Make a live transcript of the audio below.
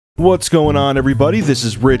What's going on, everybody? This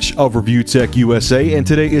is Rich of Review Tech USA, and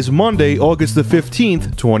today is Monday, August the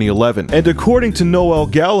 15th, 2011. And according to Noel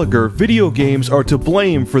Gallagher, video games are to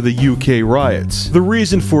blame for the UK riots. The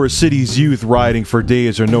reason for a city's youth rioting for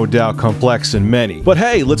days are no doubt complex and many. But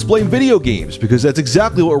hey, let's blame video games, because that's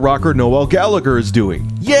exactly what rocker Noel Gallagher is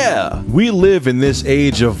doing. Yeah! We live in this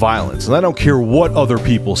age of violence, and I don't care what other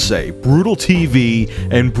people say. Brutal TV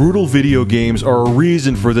and brutal video games are a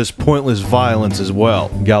reason for this pointless violence as well.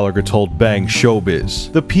 Gallagher told Bang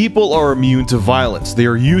Showbiz. The people are immune to violence, they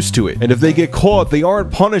are used to it, and if they get caught, they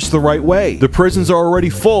aren't punished the right way. The prisons are already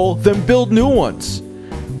full, then build new ones.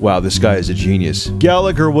 Wow, this guy is a genius.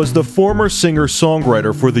 Gallagher was the former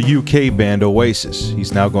singer-songwriter for the UK band Oasis.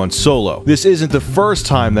 He's now gone solo. This isn't the first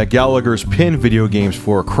time that Gallagher's pinned video games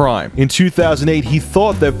for a crime. In 2008, he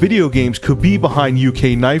thought that video games could be behind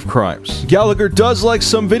UK knife crimes. Gallagher does like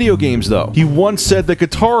some video games though. He once said that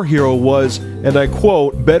Guitar Hero was, and I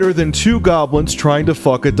quote, better than two goblins trying to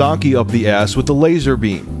fuck a donkey up the ass with a laser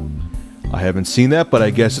beam. I haven't seen that, but I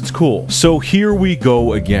guess it's cool. So here we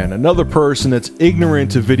go again. Another person that's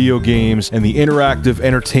ignorant to video games and the interactive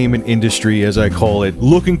entertainment industry, as I call it,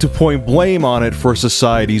 looking to point blame on it for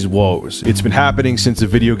society's woes. It's been happening since the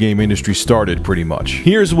video game industry started, pretty much.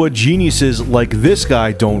 Here's what geniuses like this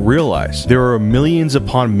guy don't realize. There are millions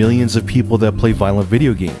upon millions of people that play violent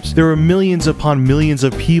video games. There are millions upon millions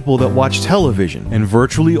of people that watch television, and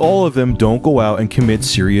virtually all of them don't go out and commit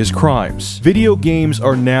serious crimes. Video games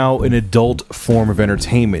are now an adult form of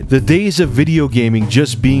entertainment. The days of video gaming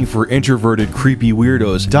just being for introverted, creepy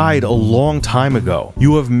weirdos died a long time ago.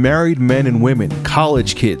 You have married men and women,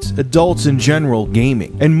 college kids, adults in general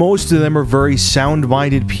gaming, and most of them are very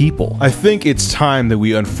sound-minded people. I think it's time that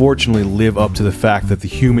we unfortunately live up to the fact that the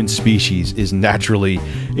human species is naturally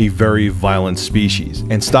a very violent species,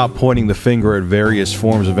 and stop pointing the finger at various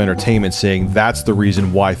forms of entertainment saying that's the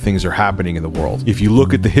reason why things are happening in the world. If you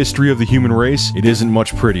look at the history of the human race, it isn't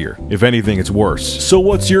much prettier. If anything, it's worse. So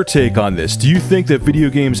what's your take on this? Do you think that video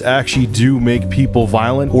games actually do make people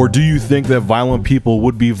violent, or do you think that violent people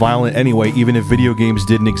would be violent anyway even if video games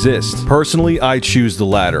didn't exist? Personally, I choose the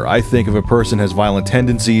latter. I think if a person has violent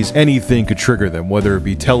tendencies, anything could trigger them, whether it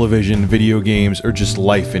be television, video games, or just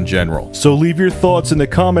life in general. So leave your thoughts in the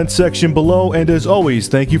comment section below, and as always,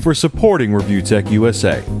 thank you for supporting Review Tech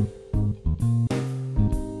USA.